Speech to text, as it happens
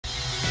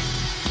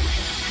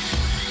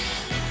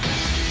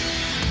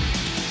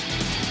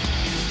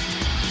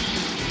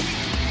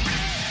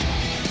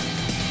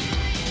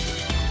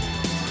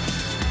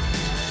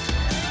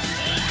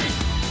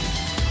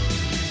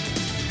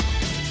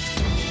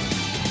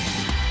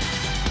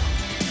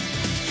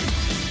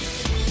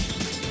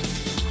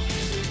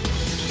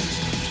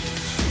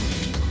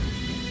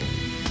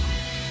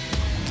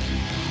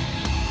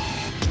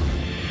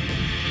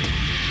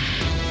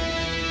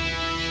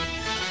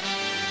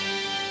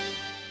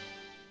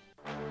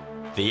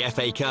The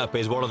FA Cup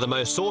is one of the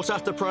most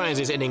sought-after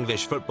prizes in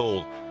English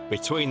football.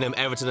 Between them,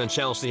 Everton and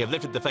Chelsea have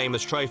lifted the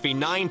famous trophy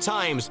 9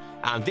 times,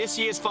 and this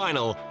year's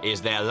final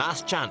is their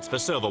last chance for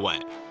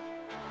silverware.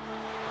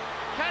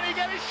 Can he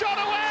get his shot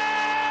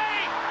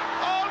away?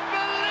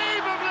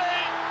 Unbelievably,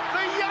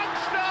 the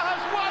youngster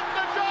has won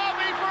the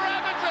derby for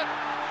Everton.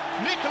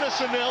 Nicolas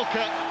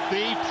Anelka,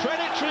 the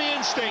predatory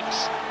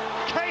instincts.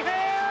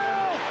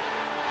 Cahill!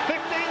 15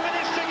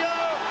 minutes to go,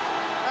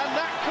 and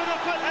that could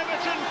have put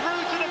Everton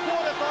through to the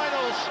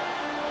quarterfinals.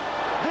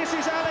 This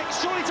is Alex,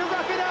 surely to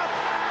wrap it up.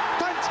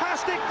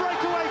 Fantastic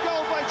breakaway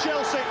goal by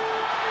Chelsea.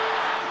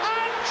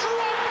 And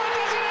Drogba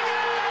does it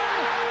again!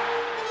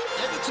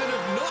 Everton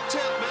have knocked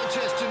out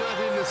Manchester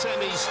United in the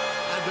semis,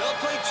 and they'll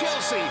play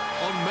Chelsea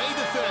on May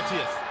the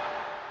 30th.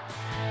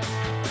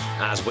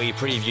 As we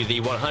preview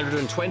the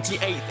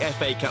 128th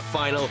FA Cup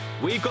final,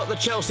 we've got the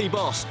Chelsea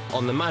boss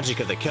on the magic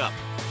of the cup.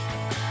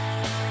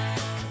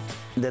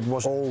 That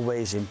was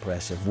always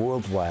impressive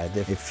worldwide.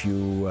 If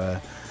you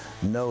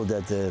know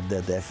that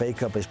the FA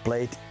Cup is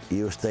played,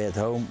 you stay at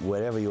home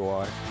wherever you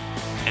are.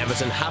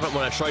 Everton haven't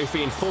won a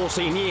trophy in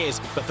 14 years,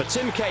 but for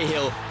Tim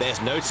Cahill,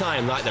 there's no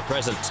time like the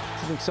present.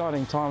 It's an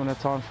exciting time and a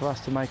time for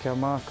us to make our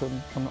mark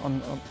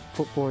on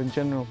football in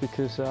general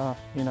because,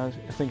 you know,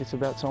 I think it's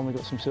about time we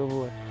got some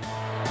silverware.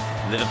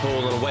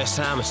 Liverpool and West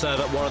Ham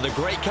serve up one of the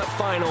Great Cup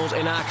finals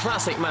in our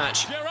classic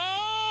match.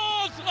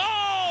 Gerrard!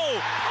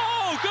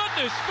 Oh,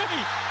 goodness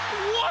me!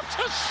 What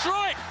a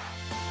strike!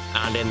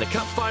 And in the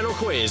cup final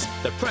quiz,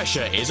 the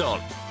pressure is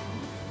on.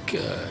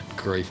 Good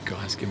grief,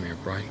 guys, give me a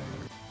break.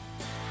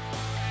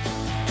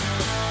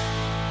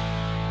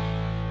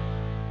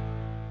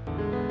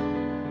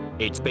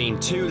 It's been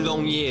 2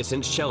 long years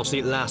since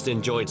Chelsea last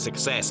enjoyed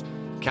success.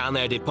 Can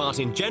their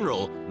departing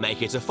general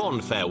make it a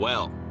fond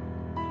farewell?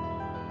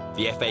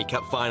 The FA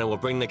Cup final will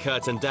bring the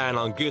curtain down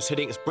on Guus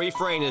Hiddink's brief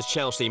reign as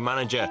Chelsea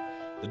manager.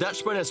 The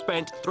Dutchman has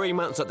spent 3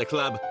 months at the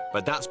club,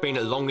 but that's been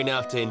long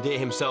enough to endear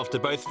himself to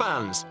both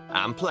fans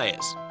and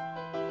players.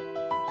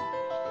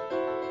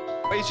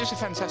 He's just a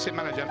fantastic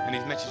manager and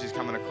his message is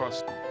coming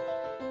across.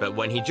 But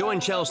when he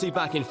joined Chelsea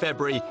back in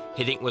February,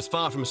 Hiddink was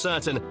far from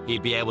certain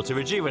he'd be able to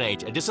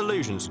rejuvenate a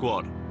disillusioned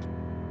squad.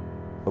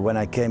 When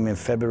I came in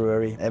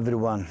February,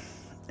 everyone,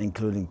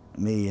 including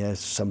me,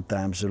 has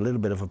sometimes a little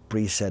bit of a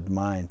preset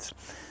mind,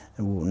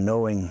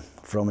 knowing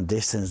from a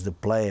distance the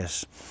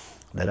players,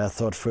 that I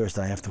thought first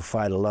I have to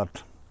fight a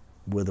lot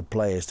with the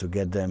players to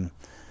get them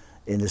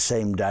in the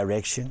same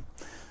direction.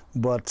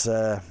 But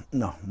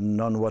no,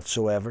 none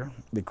whatsoever,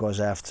 because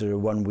after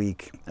 1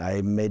 week I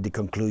made the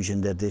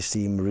conclusion that this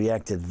team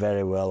reacted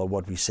very well on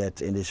what we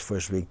said in this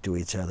first week to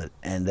each other,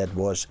 and that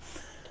was,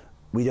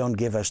 we don't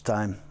give us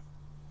time,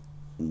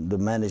 the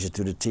manager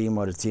to the team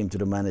or the team to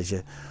the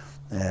manager,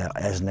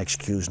 as an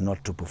excuse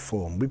not to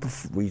perform.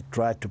 We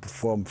tried to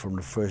perform from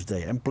the first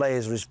day, and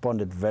players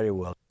responded very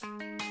well.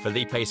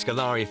 Felipe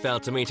Scolari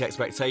failed to meet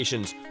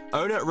expectations.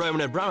 Owner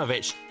Roman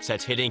Abramovich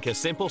set Hiddink a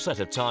simple set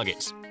of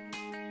targets.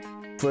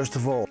 First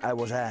of all, I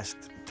was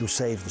asked to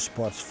save the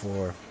spots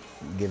for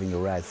giving a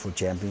right for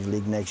Champions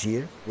League next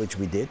year, which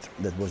we did.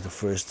 That was the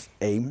first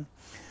aim.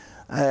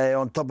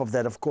 On top of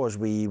that, of course,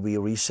 we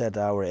reset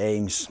our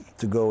aims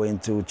to go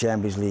into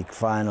Champions League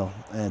final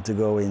and to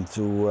go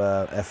into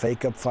FA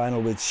Cup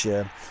final, which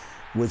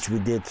we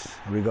did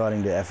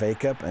regarding the FA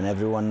Cup, and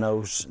everyone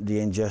knows the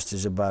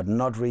injustice about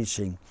not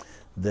reaching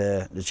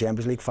the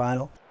Champions League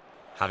final.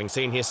 Having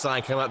seen his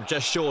side come up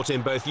just short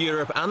in both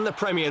Europe and the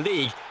Premier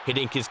League,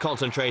 Hiddink is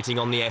concentrating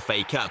on the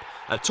FA Cup,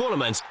 a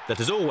tournament that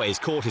has always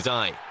caught his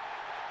eye.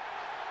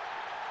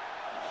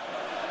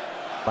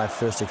 My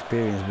first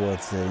experience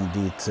was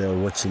indeed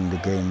watching the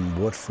game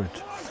Watford.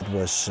 It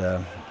was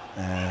a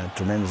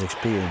tremendous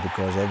experience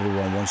because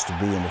everyone wants to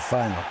be in the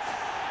final.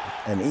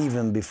 And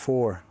even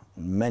before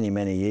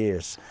many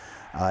years,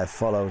 I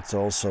followed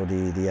also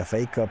the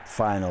FA Cup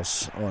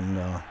finals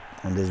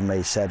on this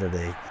May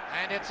Saturday.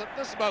 And it's at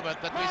this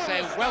moment that we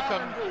say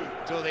welcome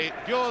to the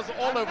viewers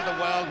all over the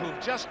world who've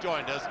just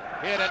joined us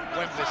here at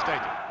Wembley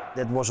Stadium.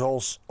 That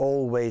was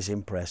always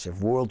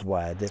impressive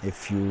worldwide.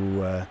 If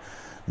you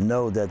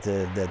know that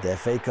the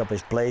FA Cup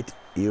is played,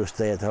 you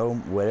stay at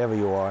home wherever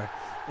you are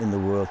in the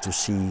world to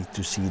see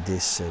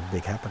this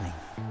big happening.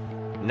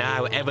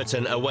 Now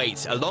Everton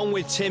awaits, along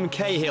with Tim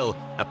Cahill,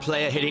 a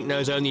player Hiddink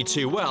knows only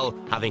too well,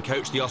 having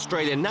coached the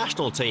Australian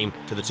national team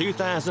to the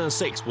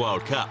 2006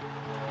 World Cup.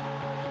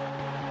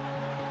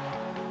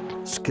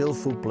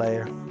 Skillful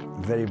player,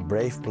 very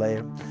brave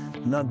player,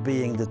 not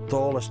being the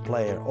tallest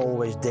player,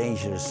 always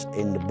dangerous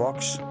in the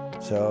box.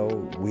 So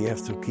we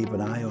have to keep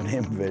an eye on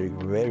him very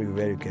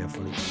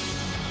carefully. And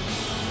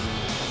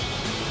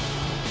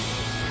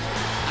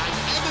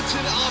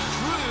Everton are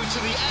through to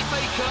the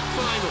FA Cup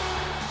final.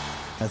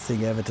 I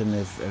think Everton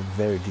is a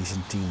very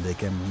decent team.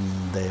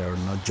 They are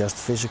not just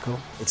physical.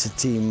 It's a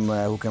team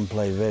who can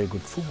play very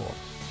good football.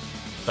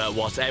 But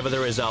whatever the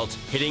result,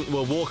 Hiddink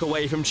will walk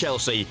away from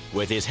Chelsea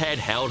with his head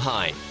held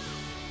high.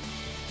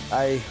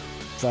 I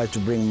try to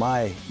bring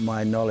my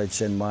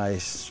knowledge and my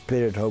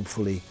spirit,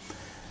 hopefully,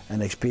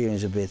 and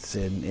experience a bit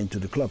into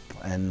the club,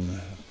 and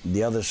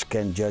the others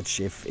can judge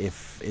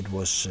if it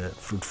was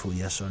fruitful,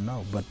 yes or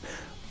no. But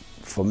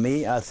for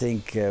me, I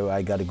think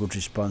I got a good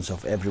response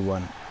of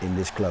everyone in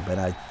this club,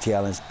 and I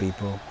challenged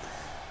people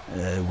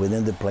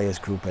within the players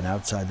group and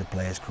outside the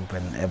players group,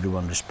 and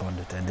everyone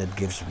responded, and that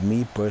gives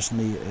me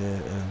personally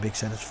a big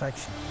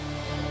satisfaction.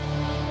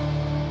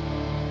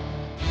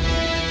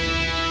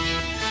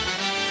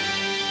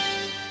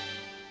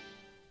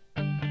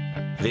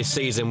 This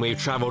season we've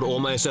travelled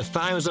almost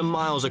 1,000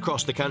 miles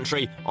across the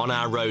country on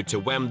our road to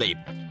Wembley.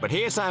 But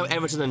here's how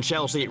Everton and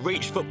Chelsea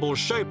reached football's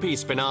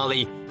showpiece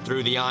finale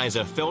through the eyes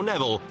of Phil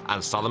Neville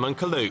and Solomon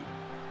Kalou.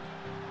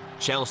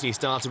 Chelsea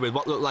started with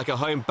what looked like a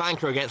home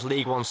banker against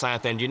League One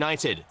Southend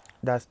United.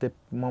 That's the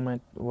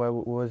moment where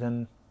we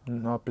wasn't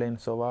not playing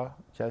so well,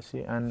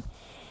 Chelsea, and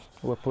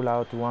we pull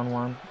out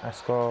 1-1. I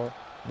score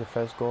the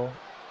first goal,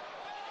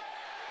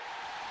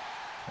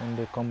 and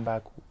they come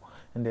back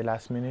in the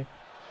last minute.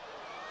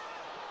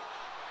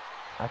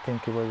 I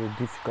think it was a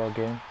difficult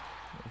game,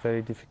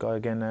 very difficult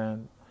again,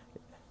 and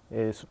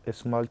it's a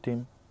small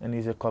team, and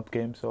it's a cup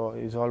game, so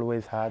it's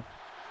always hard.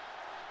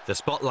 The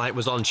spotlight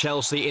was on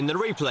Chelsea in the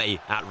replay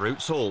at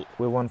Roots Hall.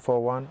 We won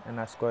 4-1, and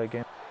I scored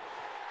again.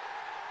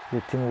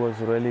 The team was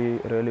really,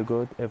 really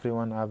good.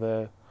 Everyone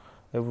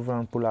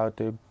pulled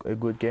out a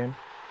good game.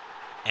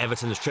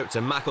 Everton's trip to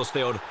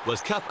Macclesfield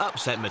was cup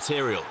upset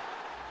material.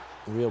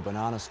 A real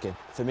banana skin.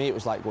 For me, it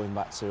was like going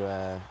back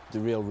to the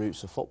real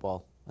roots of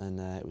football. And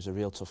it was a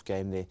real tough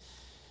game. They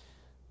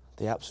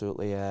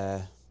absolutely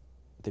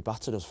they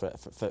battered us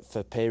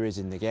for periods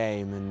in the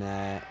game,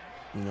 and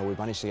you know, we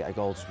managed to get a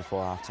goal just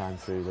before half-time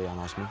through Leon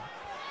Osman.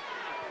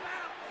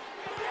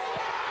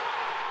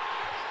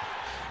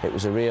 It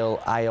was a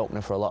real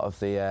eye-opener for a lot of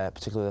the,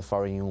 particularly the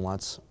foreign young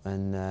lads,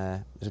 and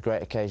it was a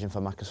great occasion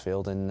for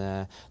Macclesfield,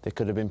 and they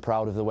could have been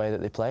proud of the way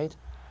that they played.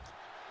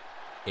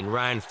 In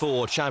round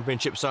 4,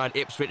 Championship side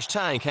Ipswich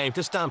Town came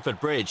to Stamford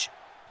Bridge.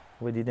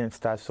 We didn't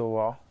start so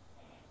well.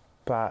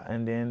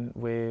 And then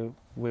we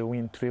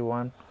win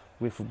 3-1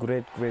 with a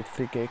great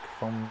free kick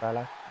from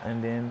Ballack,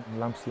 and then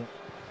Lampsey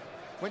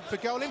went for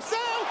goal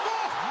himself.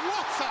 Oh,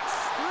 what a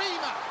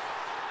screamer!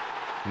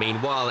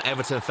 Meanwhile,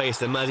 Everton faced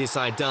the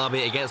Merseyside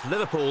derby against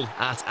Liverpool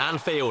at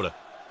Anfield.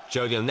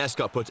 Jodian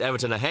Lescott put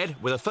Everton ahead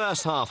with a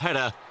first-half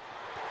header.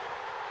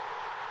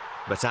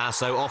 But as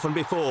so often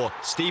before,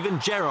 Steven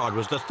Gerrard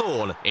was the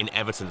thorn in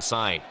Everton's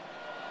side.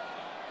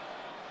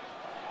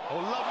 Oh,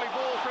 lovely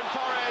ball from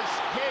Torres.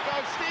 Here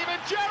goes Steven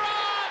Gerrard!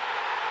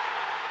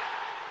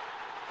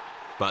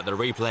 But the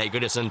replay at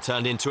Goodison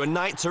turned into a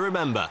night to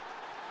remember.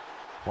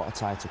 What a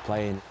tie to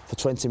play in. For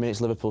 20 minutes,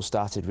 Liverpool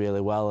started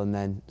really well, and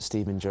then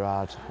Steven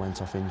Gerrard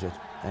went off injured.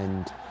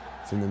 And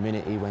from the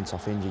minute he went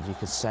off injured, you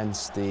could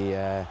sense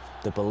the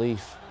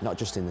belief, not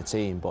just in the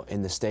team, but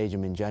in the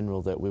stadium in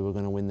general, that we were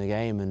going to win the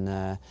game.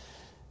 And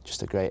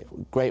just a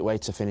great way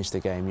to finish the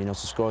game. You know,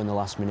 to score in the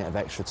last minute of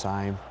extra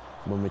time.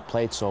 When we'd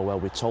played so well,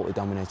 we totally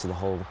dominated the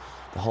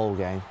whole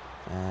game.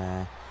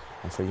 And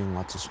for a young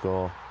lad to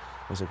score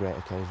was a great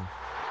occasion.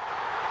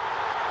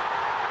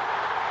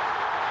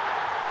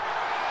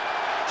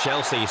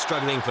 Chelsea,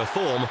 struggling for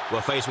form, were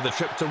faced with a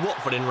trip to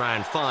Watford in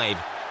round 5.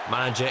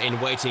 Manager in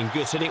waiting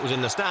Gus Hiddink was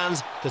in the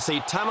stands to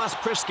see Tamas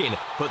Priskin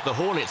put the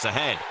Hornets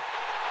ahead.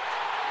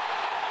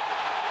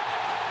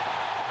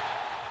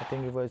 I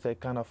think it was a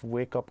kind of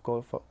wake-up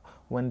call for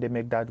when they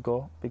make that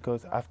goal,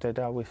 because after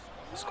that we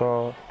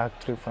score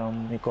hat-trick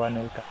from Nico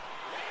Anelka.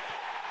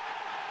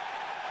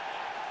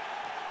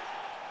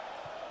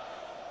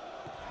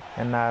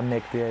 And I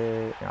make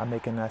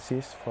an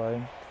assist for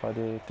him for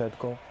the third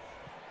goal.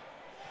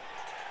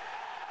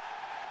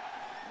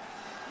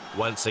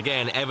 Once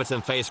again,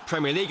 Everton faced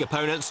Premier League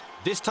opponents,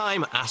 this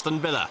time Aston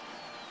Villa.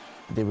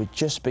 They were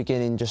just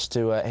beginning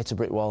to hit a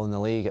brick wall in the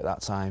league at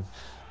that time,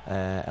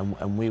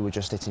 and we were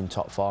just hitting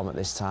top form at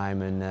this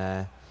time.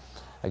 And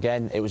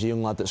again, it was a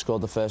young lad that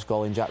scored the first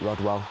goal in Jack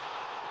Rodwell.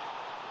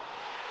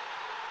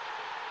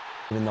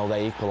 Even though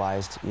they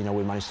equalised, you know,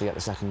 we managed to get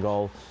the second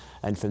goal,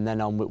 and from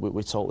then on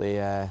we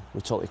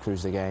totally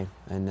cruised the game,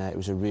 and it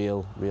was a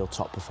real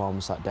top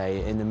performance that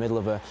day in the middle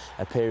of a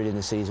period in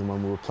the season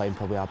when we were playing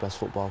probably our best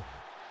football.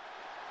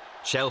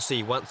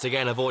 Chelsea once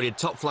again avoided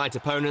top-flight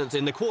opponents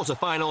in the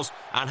quarter-finals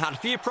and had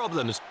few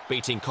problems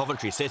beating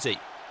Coventry City.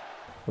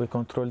 We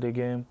controlled the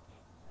game.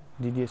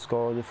 Didier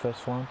scored the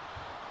first one.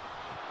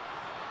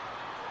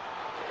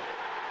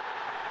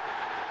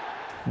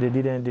 They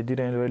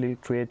didn't really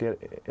create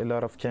a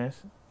lot of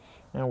chance,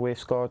 and we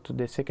scored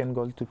the second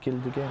goal to kill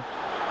the game.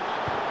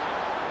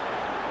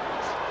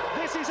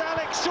 This is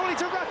Alex, surely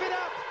to wrap it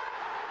up.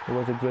 It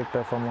was a great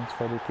performance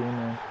for the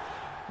team,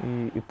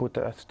 and he put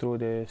us through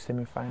the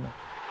semi-final.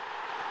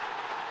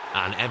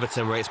 And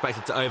Everton were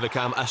expected to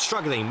overcome a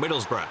struggling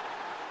Middlesbrough.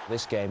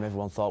 This game,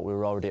 everyone thought we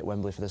were already at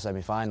Wembley for the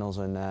semi-finals,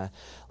 and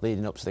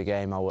leading up to the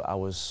game, I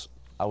was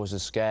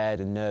as scared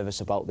and nervous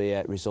about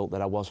the result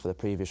that I was for the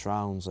previous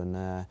rounds. And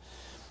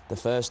the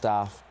first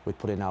half, we'd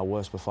put in our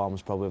worst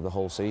performance probably of the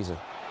whole season.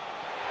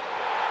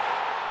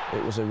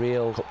 It was a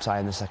real cup tie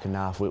in the second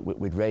half.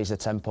 We'd raised the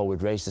tempo,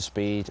 we'd raised the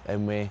speed,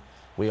 and we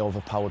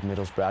overpowered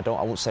Middlesbrough.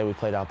 I won't say we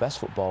played our best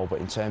football, but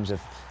in terms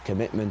of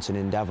commitment and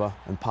endeavour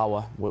and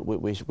power,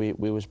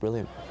 we was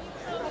brilliant.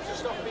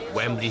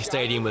 Wembley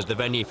Stadium was the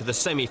venue for the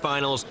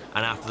semi-finals,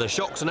 and after the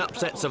shocks and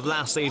upsets of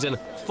last season,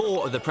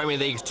 4 of the Premier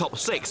League's top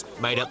 6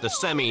 made up the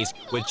semis,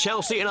 with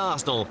Chelsea and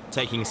Arsenal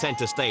taking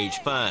centre stage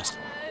first.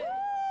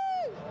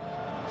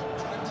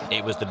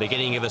 It was the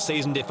beginning of a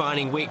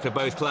season-defining week for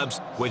both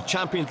clubs, with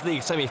Champions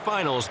League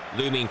semi-finals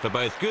looming for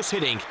both Guus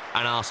Hiddink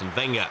and Arsene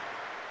Wenger.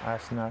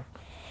 Arsenal,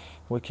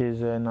 which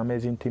is an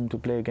amazing team to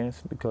play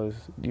against, because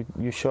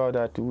you're sure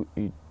that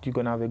you're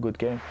going to have a good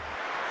game.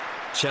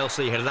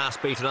 Chelsea had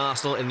last beaten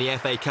Arsenal in the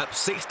FA Cup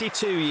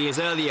 62 years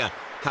earlier.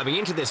 Coming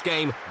into this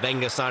game,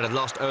 Wenger's side had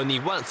lost only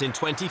once in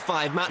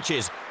 25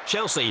 matches.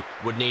 Chelsea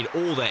would need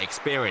all their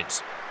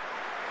experience.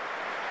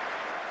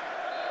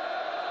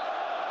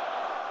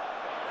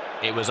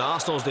 It was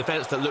Arsenal's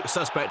defence that looked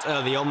suspect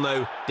early on,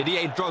 though.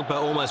 Didier Drogba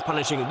almost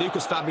punishing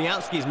Lucas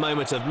Fabianski's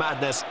moment of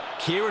madness.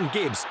 Kieran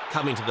Gibbs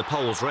coming to the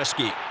Poles'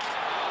 rescue.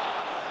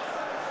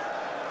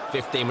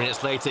 15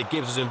 minutes later,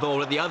 Gibbs was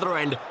involved at the other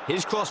end.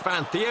 His cross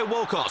found Theo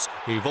Walcott,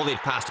 who volleyed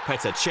past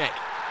Petr Cech.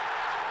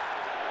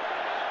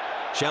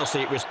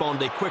 Chelsea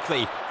responded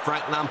quickly.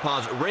 Frank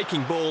Lampard's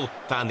raking ball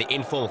found the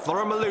informed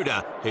Flora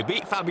Malouda, who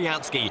beat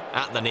Fabianski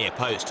at the near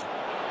post.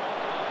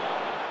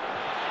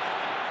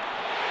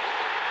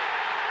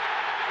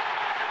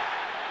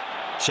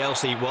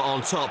 Chelsea were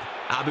on top.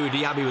 Abu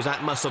Diaby was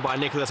outmuscled by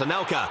Nicolas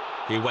Anelka,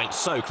 who went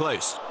so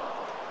close.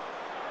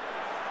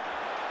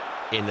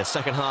 In the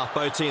second half,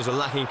 both teams were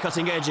lacking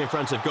cutting edge in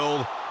front of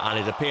goal, and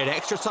it appeared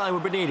extra time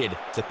would be needed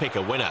to pick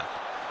a winner.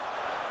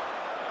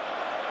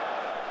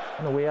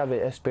 We have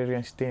an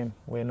experienced team.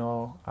 We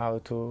know how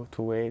to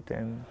wait,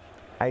 and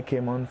I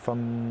came on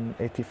from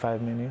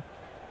 85 minutes.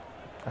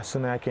 As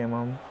soon as I came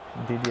on,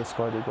 Didier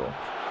scored the goal.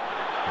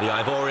 The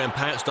Ivorian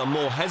pounced on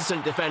more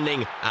hesitant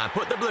defending and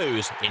put the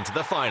Blues into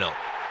the final.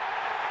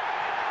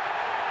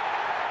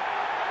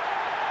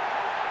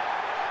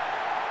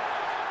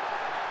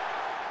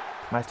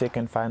 My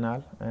second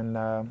final,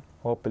 and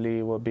hopefully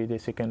it will be the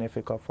second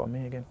FA Cup for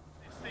me again.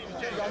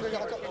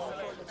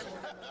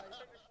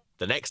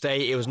 The next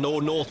day it was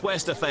North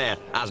West affair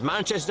as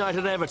Manchester United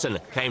and Everton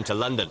came to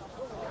London.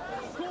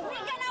 We're gonna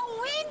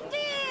win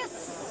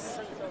this!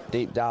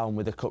 Deep down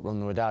with the cup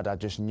run we had, I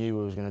just knew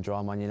we was going to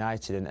draw Man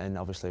United, and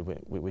obviously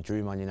we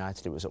drew Man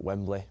United. It was at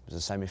Wembley, it was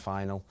a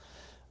semi-final,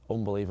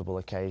 unbelievable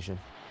occasion.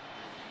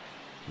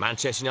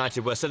 Manchester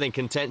United were still in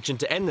contention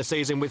to end the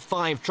season with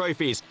 5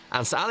 trophies,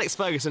 and Sir Alex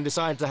Ferguson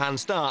decided to hand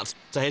starts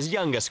to his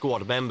younger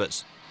squad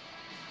members.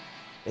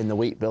 In the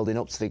week building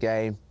up to the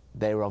game,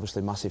 they were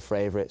obviously massive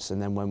favourites, and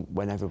then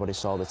when everybody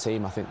saw the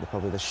team, I think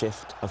probably the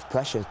shift of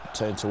pressure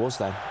turned to us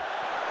then.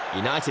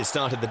 United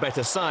started the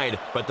better side,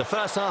 but the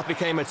first half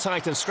became a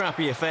tight and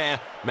scrappy affair,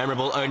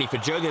 memorable only for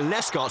Julian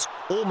Lescott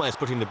almost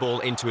putting the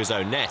ball into his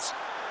own net.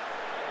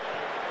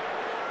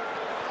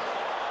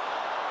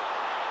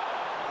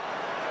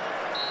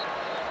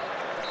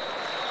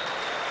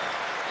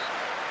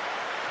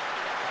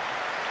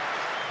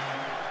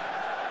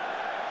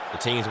 The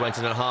teams went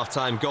in at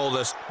half-time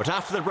goalless, but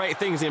after the break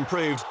things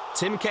improved.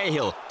 Tim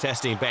Cahill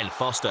testing Ben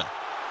Foster.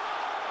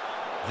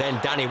 Then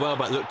Danny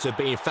Welbeck looked to have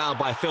been fouled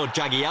by Phil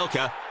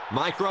Jagielka.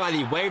 Mike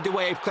Riley waved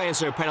away claims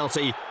for a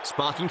penalty,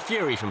 sparking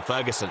fury from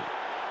Ferguson.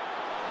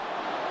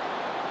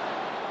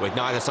 With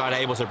neither side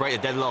able to break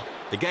the deadlock,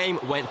 the game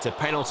went to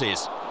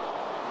penalties.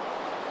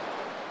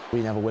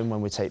 We never win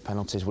when we take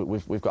penalties.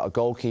 We've got a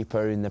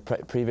goalkeeper in the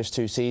previous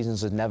 2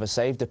 seasons has never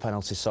saved a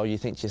penalty, so you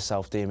think to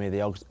yourself, dear me,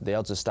 the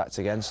odds are stacked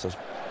against us.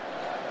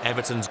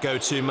 Everton's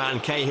go-to man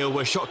Cahill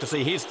was shocked to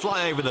see his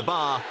fly over the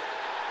bar.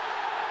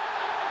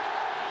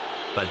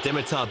 But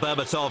Dimitar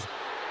Berbatov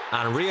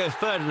and Rio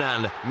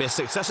Ferdinand missed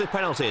successive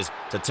penalties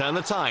to turn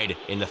the tide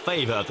in the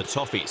favour of the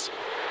Toffees.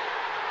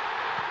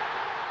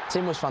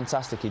 Tim was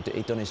fantastic.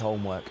 He'd done his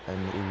homework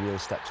and he really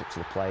stepped up to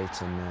the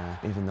plate, and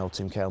even though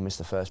Tim Cahill missed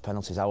the first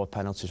penalties, our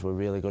penalties were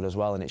really good as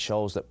well, and it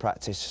shows that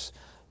practice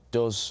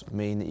does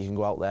mean that you can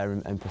go out there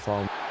and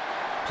perform.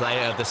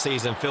 Player of the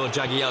season Phil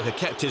Jagielka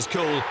kept his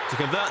cool to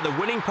convert the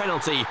winning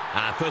penalty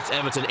and put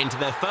Everton into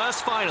their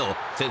first final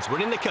since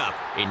winning the Cup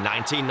in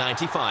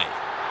 1995.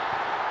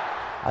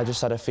 I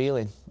just had a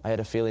feeling. I had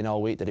a feeling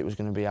all week that it was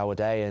going to be our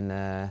day, and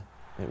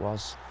it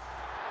was.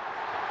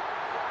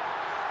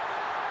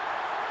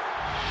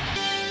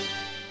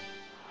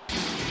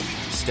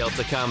 Still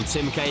to come,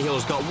 Tim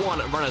Cahill's got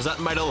 1 runners-up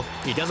medal.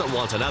 He doesn't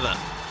want another.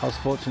 I was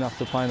fortunate enough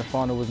to play in the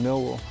final with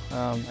Millwall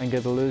and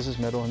get the losers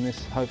medal, and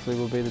this hopefully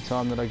will be the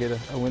time that I get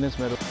a winners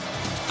medal.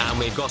 And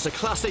we've got a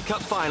classic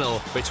cup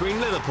final between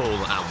Liverpool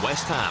and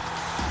West Ham.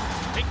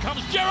 In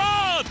comes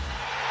Gerrard!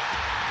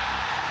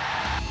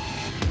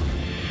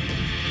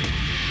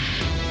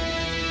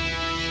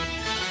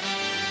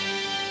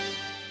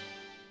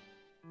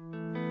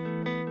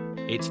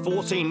 It's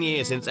 14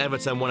 years since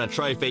Everton won a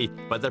trophy,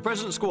 but the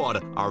present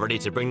squad are ready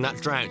to bring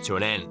that drought to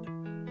an end.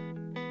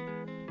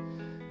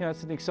 know,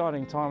 it's an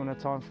exciting time and a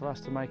time for us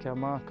to make our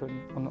mark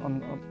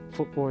on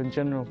football in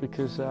general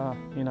because,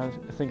 you know,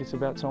 I think it's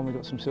about time we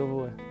got some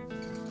silverware.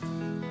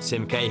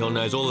 Tim Cahill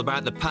knows all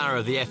about the power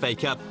of the FA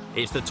Cup.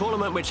 It's the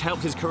tournament which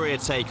helped his career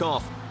take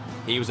off.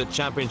 He was at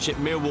Championship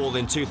Millwall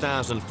in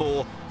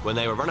 2004 when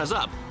they were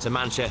runners-up to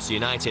Manchester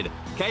United.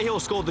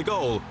 Cahill scored the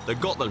goal that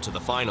got them to the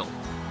final.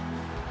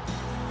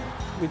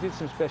 We did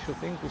some special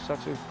things with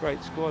such a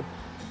great squad.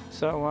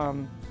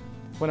 So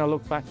when I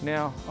look back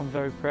now, I'm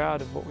very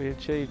proud of what we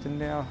achieved. And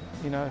now,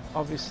 you know,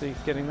 obviously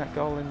getting that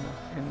goal in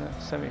the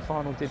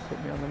semi-final did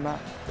put me on the map.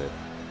 But,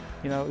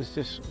 you know, it was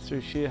just through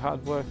sheer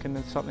hard work, and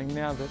it's something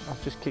now that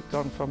I've just kicked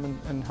on from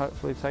and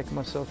hopefully taken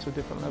myself to a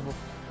different level.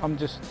 I'm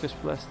just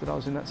blessed that I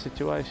was in that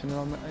situation, and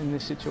I'm in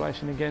this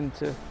situation again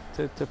to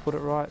put it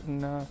right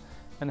and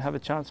have a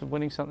chance of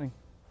winning something.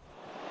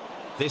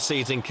 This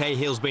season,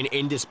 Cahill's been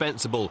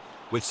indispensable.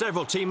 With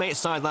several teammates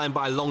sidelined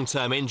by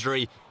long-term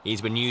injury, he's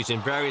been used in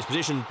various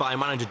positions by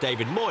manager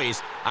David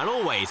Moyes, and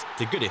always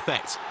to good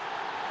effect.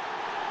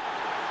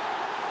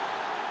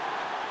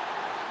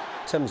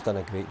 Tim's done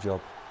a great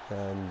job,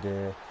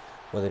 and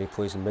whether he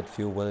plays in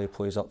midfield, whether he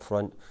plays up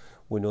front,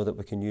 we know that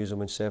we can use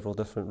him in several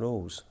different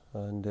roles.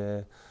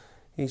 And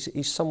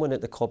he's someone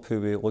at the club who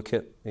we look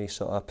at. He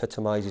sort of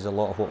epitomises a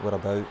lot of what we're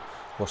about,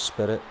 our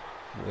spirit,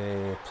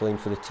 playing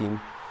for the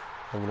team,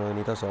 and, you know, and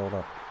he does all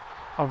that.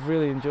 I've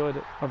really enjoyed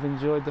it. I've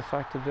enjoyed the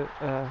fact of it,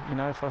 you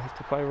know, if I have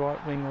to play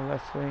right wing or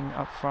left wing,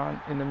 up front,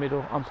 in the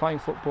middle, I'm playing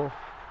football.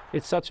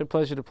 It's such a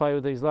pleasure to play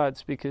with these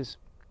lads because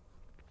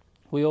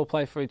we all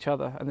play for each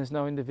other and there's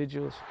no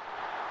individuals.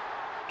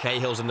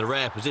 Cahill's in the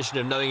rare position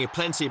of knowing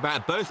plenty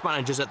about both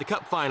managers at the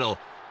Cup final.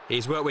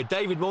 He's worked with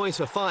David Moyes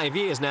for 5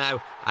 years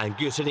now, and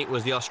Guus Hiddink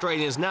was the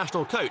Australians'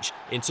 national coach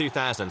in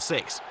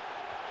 2006.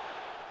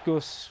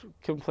 Guus,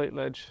 complete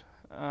ledge.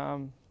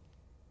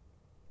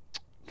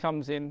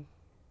 Comes in,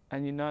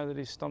 and you know that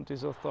he's stomped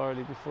his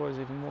authority before he's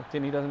even walked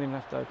in. He doesn't even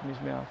have to open his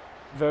mouth.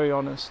 Very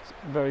honest,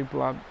 very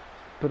blunt,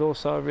 but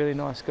also a really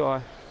nice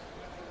guy.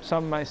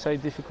 Some may say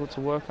difficult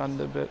to work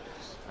under, but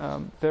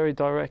very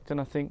direct, and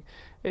I think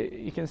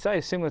you can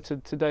say similar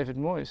to David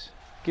Moyes.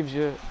 Gives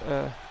you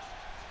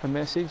a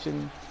message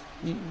and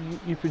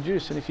you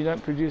produce, and if you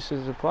don't produce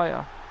as a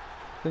player,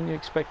 then you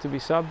expect to be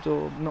subbed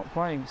or not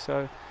playing.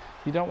 So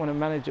you don't want a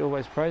manager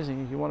always praising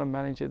you, you want a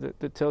manager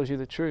that tells you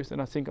the truth,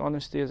 and I think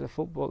honesty as a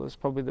footballer is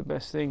probably the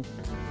best thing.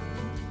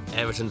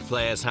 Everton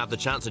players have the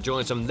chance to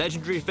join some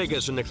legendary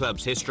figures from the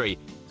club's history.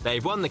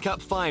 They've won the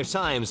Cup 5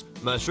 times,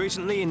 most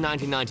recently in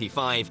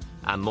 1995,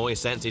 and Moyes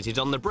senses he's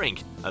on the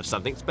brink of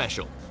something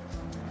special.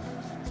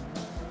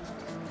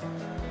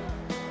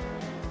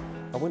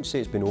 I wouldn't say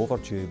it's been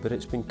overdue, but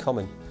it's been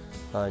coming,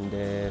 and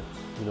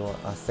you know,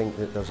 I think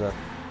that there's a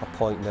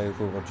point now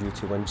where we're due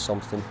to win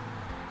something,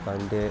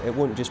 and it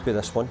won't just be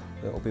this one,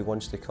 it'll be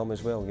ones to come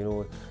as well. You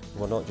know,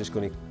 we're not just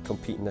going to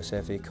compete in this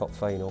FA Cup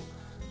final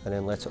and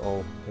then let it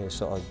all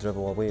sort of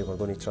dribble away. We're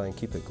going to try and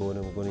keep it going,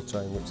 and we're going to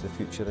try and look to the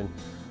future and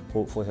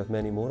hopefully have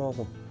many more of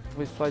them.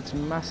 We've played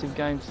some massive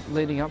games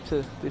leading up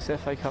to this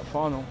FA Cup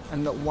final,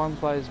 and not one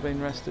player's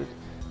been rested.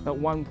 Not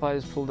one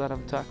player's pulled out of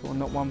a tackle, and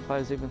not one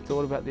player's even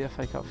thought about the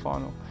FA Cup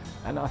final.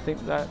 And I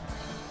think that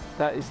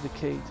is the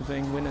key to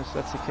being winners.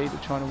 That's the key to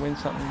trying to win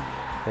something.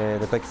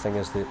 The big thing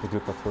is the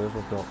group of players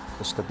we've got,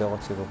 the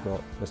stability we've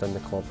got within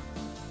the club.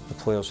 The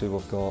players who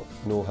we've got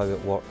know how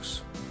it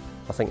works.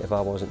 I think if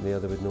I wasn't there,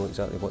 they would know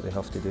exactly what they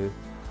have to do.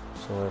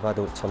 So if I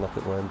don't turn up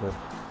at Wembley,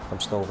 I'm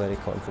still very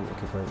confident they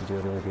can go out and do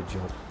a really good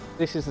job.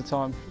 This is the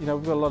time. You know,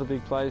 we've got a lot of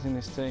big players in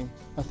this team.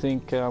 I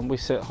think we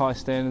set high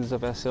standards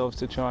of ourselves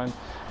to try and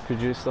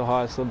produce the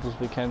highest levels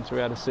we can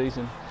throughout a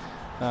season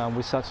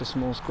with such a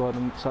small squad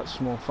and such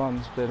small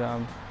funds. But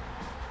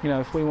you know,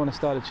 if we want to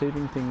start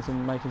achieving things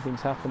and making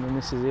things happen, then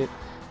this is it.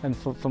 And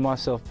for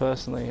myself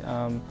personally,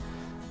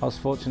 I was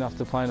fortunate enough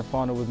to play in a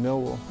final with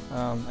Millwall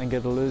and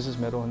get a losers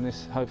medal, and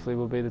this hopefully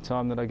will be the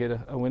time that I get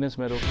a winners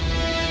medal.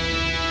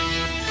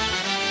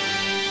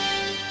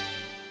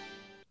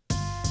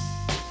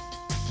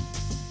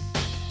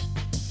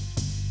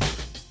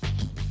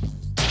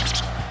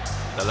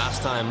 The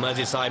last time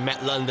Merseyside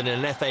met London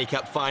in an FA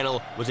Cup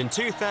final was in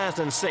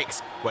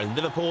 2006, when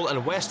Liverpool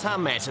and West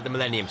Ham met at the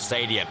Millennium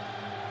Stadium.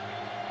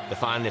 The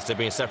finalists have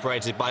been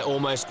separated by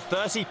almost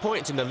 30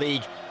 points in the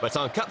league, but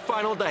on Cup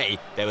final day,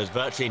 there was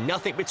virtually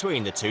nothing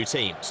between the two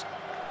teams.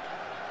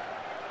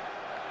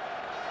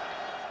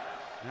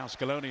 Now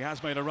Scaloni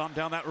has made a run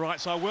down that right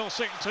side, well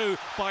seen to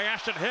by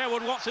Ashton.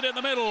 Harewood wants it in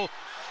the middle.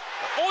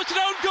 Oh, it's an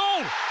own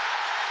goal!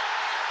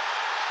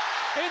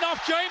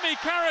 Enough Jamie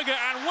Carragher,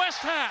 and West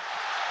Ham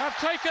have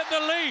taken the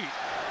lead.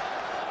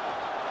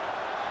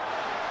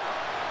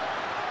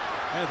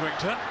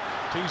 Etherington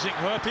teasing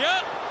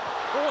Hurpier.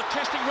 Oh,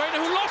 testing Rayner,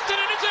 who lost it,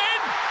 and it's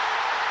in!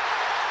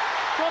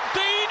 From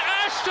Dean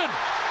Ashton.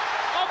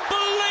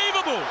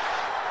 Unbelievable!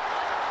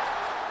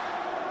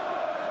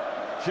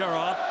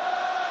 Gerrard.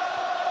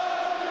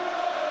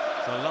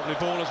 It's a lovely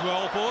ball as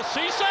well for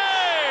Cisse!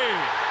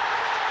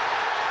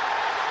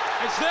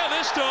 It's there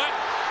this time.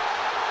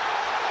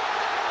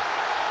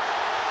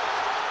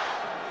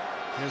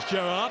 Here's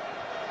Gerrard.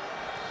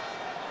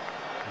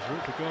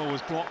 The goal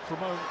was blocked for a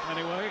moment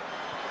anyway.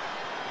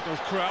 Goes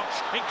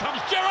Crouch. In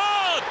comes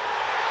Gerrard!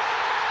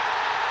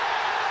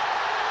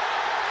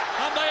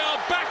 And they are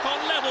back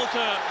on level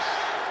terms.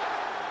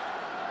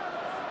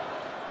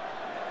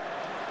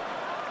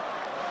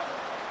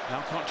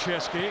 Now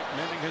Konchesky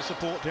lending his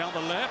support down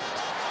the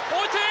left.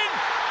 Oh, it's in!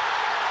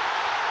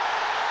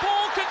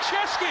 Paul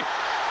Konchesky!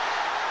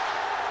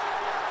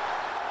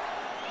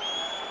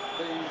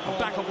 And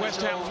back on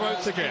West Ham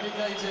throats again.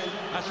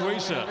 That's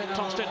Risa.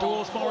 Tossed it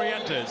towards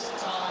Morientes.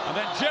 And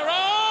then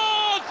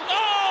Gerrard!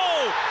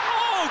 Oh!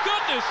 Oh,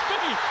 goodness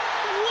me!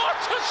 What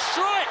a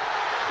strike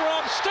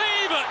from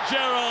Steven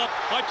Gerrard!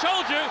 I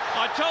told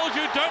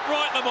you, don't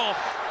write them off.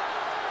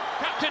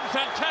 Captain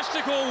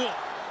Fantastical.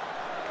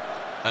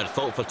 At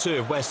fault for 2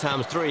 of West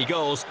Ham's 3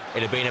 goals,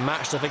 it had been a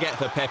match to forget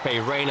for Pepe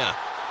Reina.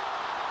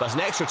 But in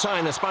extra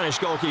time, the Spanish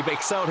goalkeeper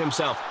excelled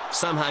himself,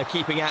 somehow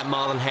keeping out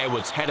Marlon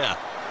Harewood's header.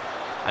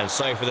 And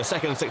so for the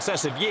second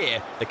successive year,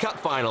 the cup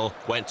final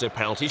went to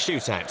penalty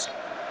shootout.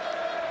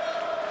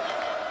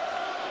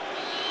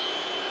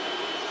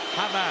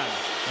 Hamann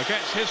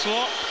against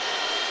Hislop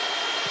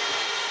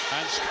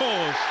and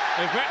scores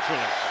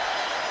eventually.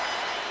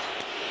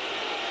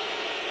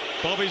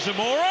 Bobby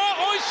Zamora,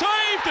 oh, he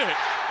saved it!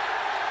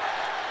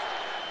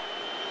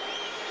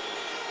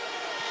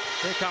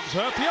 Here comes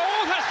Herpio,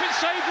 oh, that's been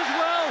saved as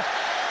well!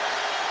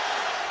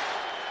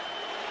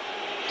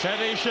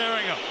 Teddy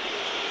Sheringham.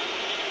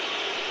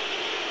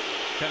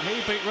 Can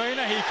he beat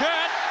Reina? He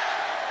can!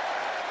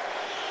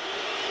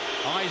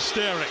 Eyes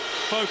staring,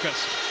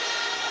 focused,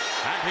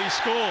 and he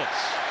scores.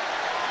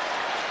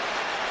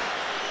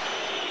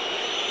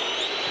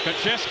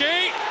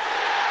 Konchesky.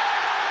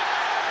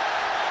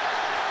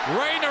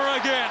 Reina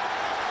again.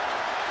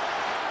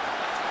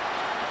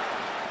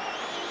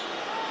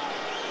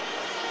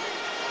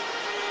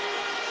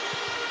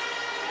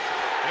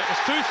 It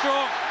was too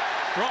strong.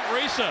 Brock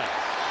Risa.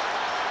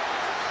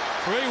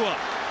 3-1.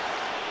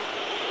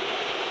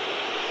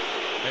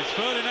 It's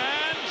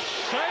Ferdinand,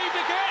 saved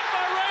again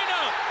by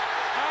Reina,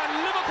 and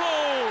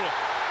Liverpool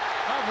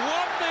have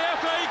won the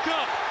FA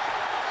Cup.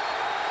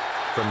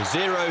 From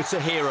zero to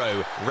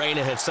hero,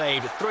 Reina had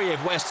saved 3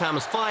 of West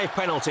Ham's 5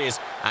 penalties,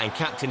 and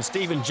captain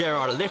Steven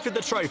Gerrard lifted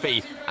the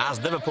trophy as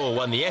Liverpool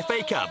won the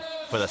FA Cup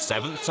for the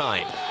 7th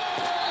time.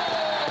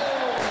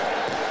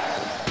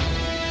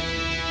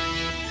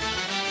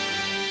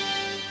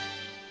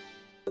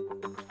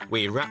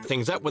 We wrap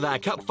things up with our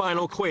cup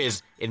final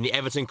quiz. In the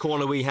Everton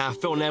corner we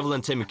have Phil Neville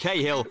and Tim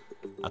Cahill.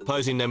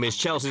 Opposing them is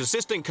Chelsea's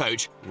assistant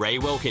coach, Ray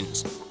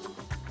Wilkins.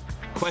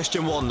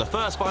 Question 1. The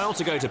first final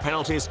to go to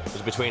penalties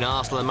was between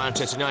Arsenal and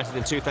Manchester United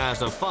in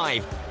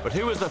 2005. But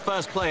who was the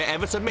first player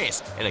ever to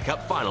miss in a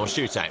cup final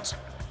shootout?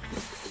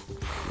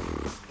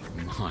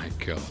 My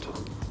God.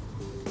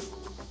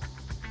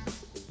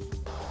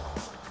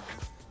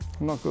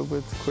 I'm not good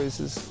with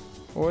quizzes.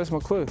 Where's my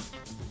clue?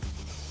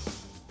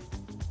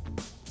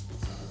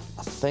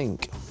 I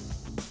think.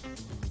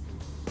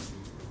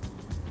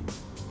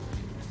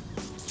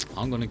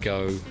 I'm going to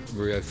go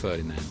Rio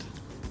Ferdinand.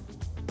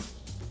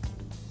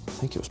 I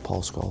think it was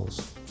Paul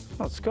Scholes.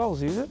 Not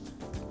Scholesy, is it?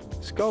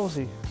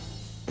 Scholesy.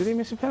 Did he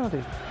miss a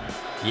penalty?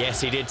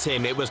 Yes, he did,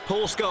 Tim. It was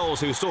Paul Scholes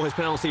who saw his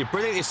penalty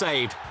brilliantly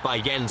saved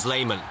by Jens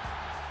Lehmann.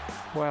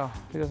 Wow,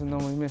 he doesn't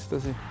normally miss,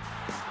 does he?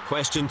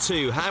 Question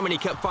 2. How many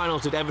cup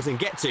finals did Everton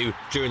get to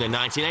during the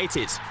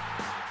 1980s?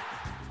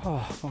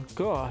 Oh, my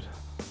God.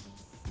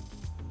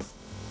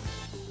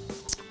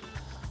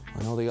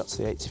 I know they got to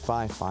the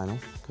 85 final,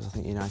 because I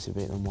think United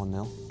beat them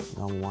 1-0,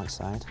 Norman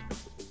Whiteside.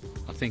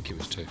 I think it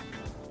was 2.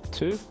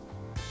 2?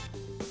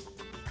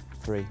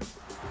 3.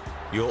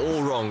 You're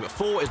all wrong.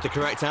 4 is the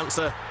correct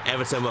answer.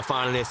 Everton were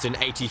finalists in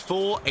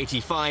 84,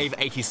 85,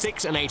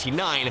 86 and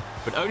 89,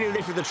 but only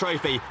lifted the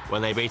trophy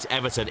when they beat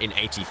Everton in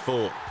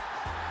 84.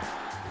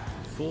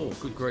 4,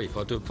 good grief,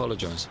 I do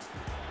apologise.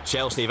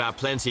 Chelsea have had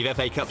plenty of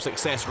FA Cup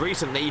success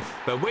recently,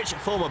 but which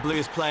former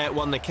Blues player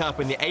won the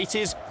Cup in the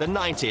 80s, the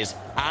 90s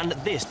and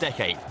this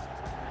decade?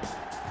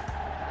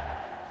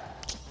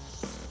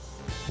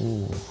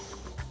 Ooh.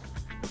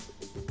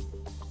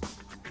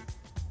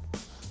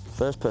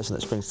 First person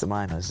that springs to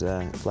mind is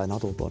Glenn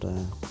Hoddle, but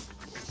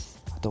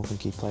I don't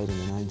think he played in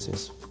the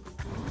 90s.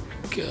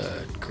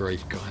 Good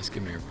grief, guys,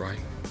 give me a break.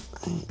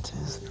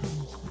 80s.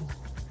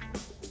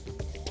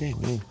 Dear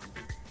me.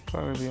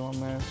 Probably be on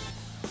there.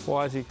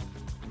 Wisey.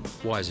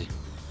 Wisey.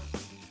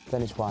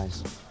 Dennis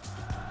Wise.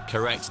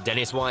 Correct.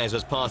 Dennis Wise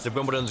was part of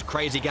Wimbledon's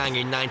crazy gang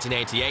in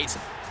 1988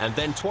 and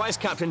then twice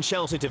captained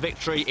Chelsea to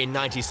victory in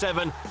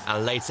 97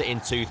 and later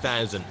in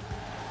 2000.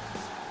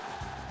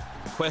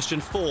 Question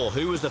 4.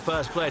 Who was the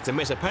first player to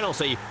miss a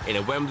penalty in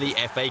a Wembley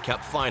FA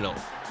Cup final?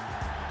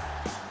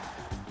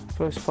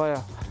 First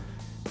player.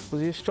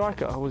 Was he a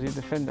striker or was he a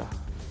defender?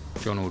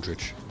 John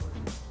Aldridge.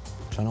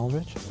 John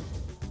Aldridge?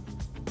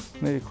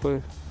 Need a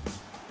clue.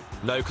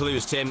 No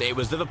clues, Tim. It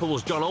was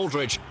Liverpool's John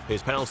Aldridge,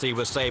 whose penalty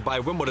was saved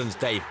by Wimbledon's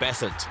Dave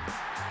Besant.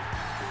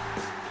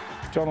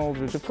 John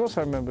Aldridge. Of course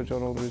I remember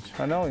John Aldridge.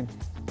 I know him,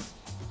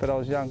 but I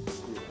was young.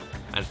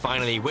 And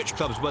finally, which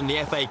clubs won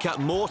the FA Cup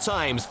more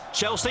times,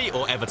 Chelsea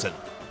or Everton?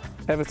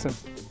 Everton.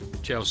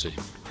 Chelsea.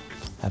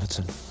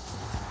 Everton.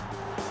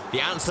 The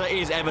answer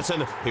is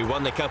Everton, who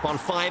won the Cup on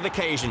 5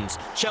 occasions.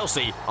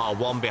 Chelsea are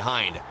 1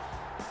 behind.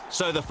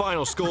 So the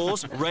final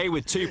scores, Ray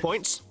with 2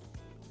 points.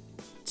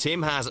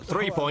 Tim has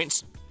 3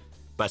 points.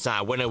 But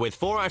our winner with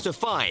 4 out of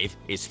 5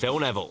 is Phil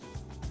Neville.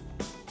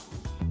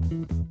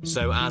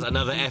 So as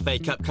another FA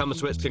Cup comes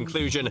to its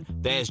conclusion,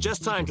 there's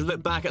just time to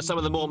look back at some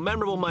of the more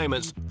memorable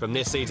moments from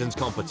this season's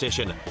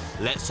competition.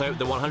 Let's hope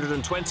the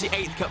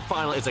 128th Cup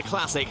final is a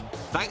classic.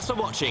 Thanks for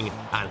watching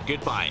and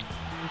goodbye.